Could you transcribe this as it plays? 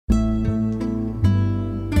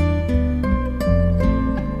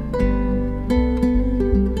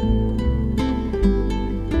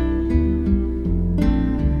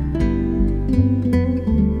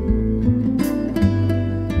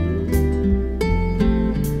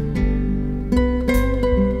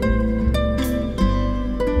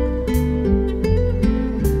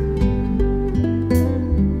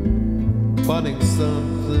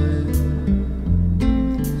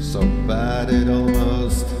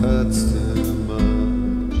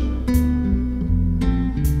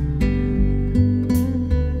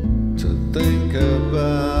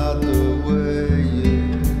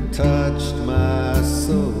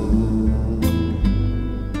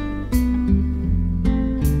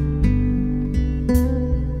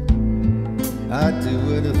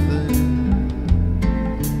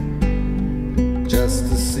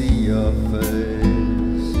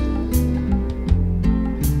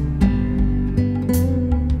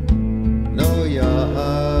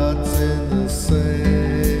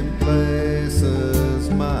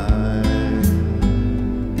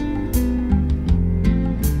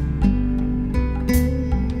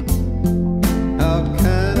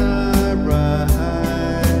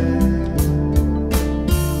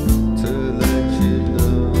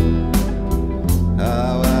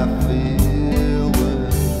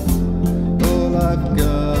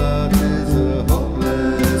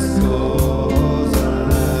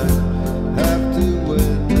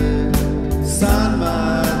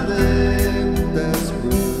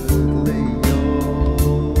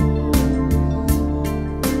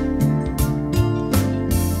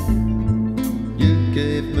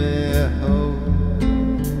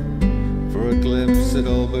it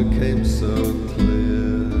all became so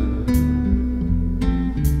clear.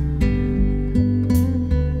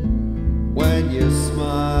 When you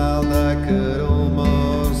smiled, I could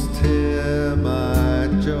almost hear my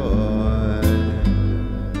joy.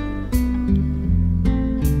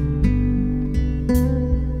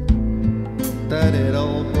 Then it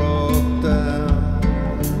all broke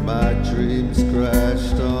down, my dreams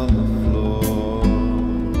crashed on the floor.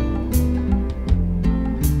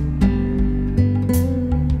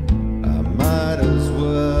 I might as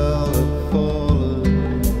well have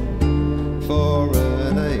fallen for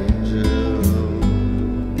an angel.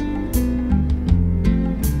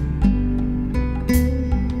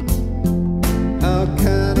 How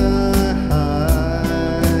can I hide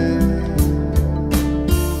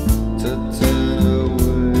to turn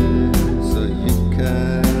away so you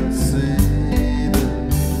can see the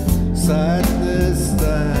sadness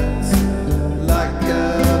that's like a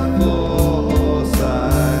force? I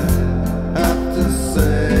have to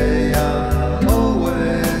say I'll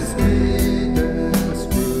always be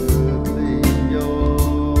desperately yours.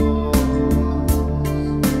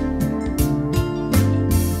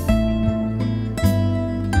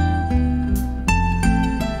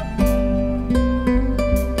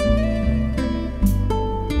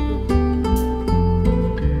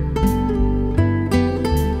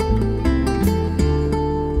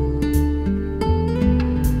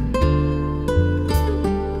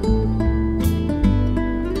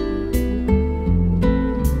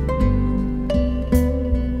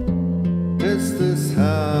 Is this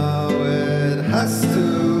how it has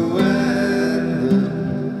to end?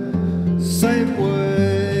 The same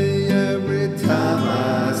way every time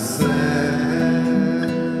I send.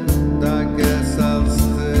 I guess I'll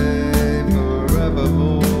stay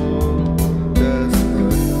forevermore,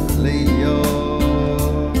 desperately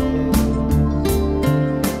yours.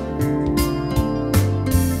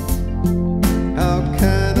 How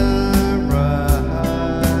can I write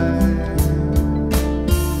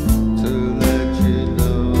to let you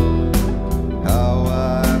know how I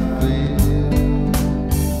feel,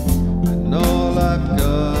 and all I've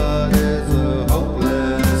got is a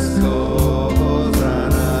hopeless cause,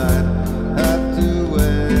 and I'd have to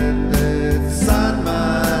end it, sign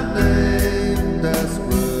my name,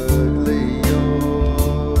 desperately yours.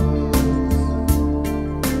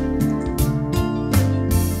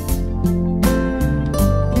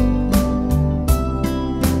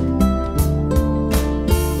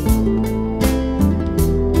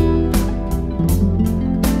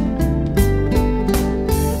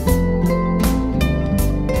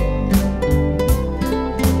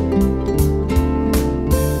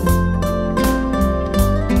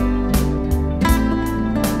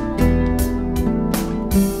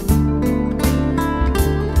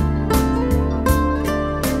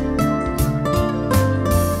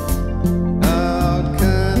 How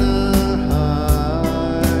can I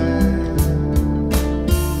hide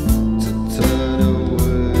to turn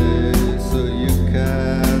away so you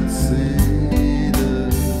can see the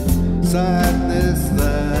sadness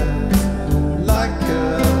that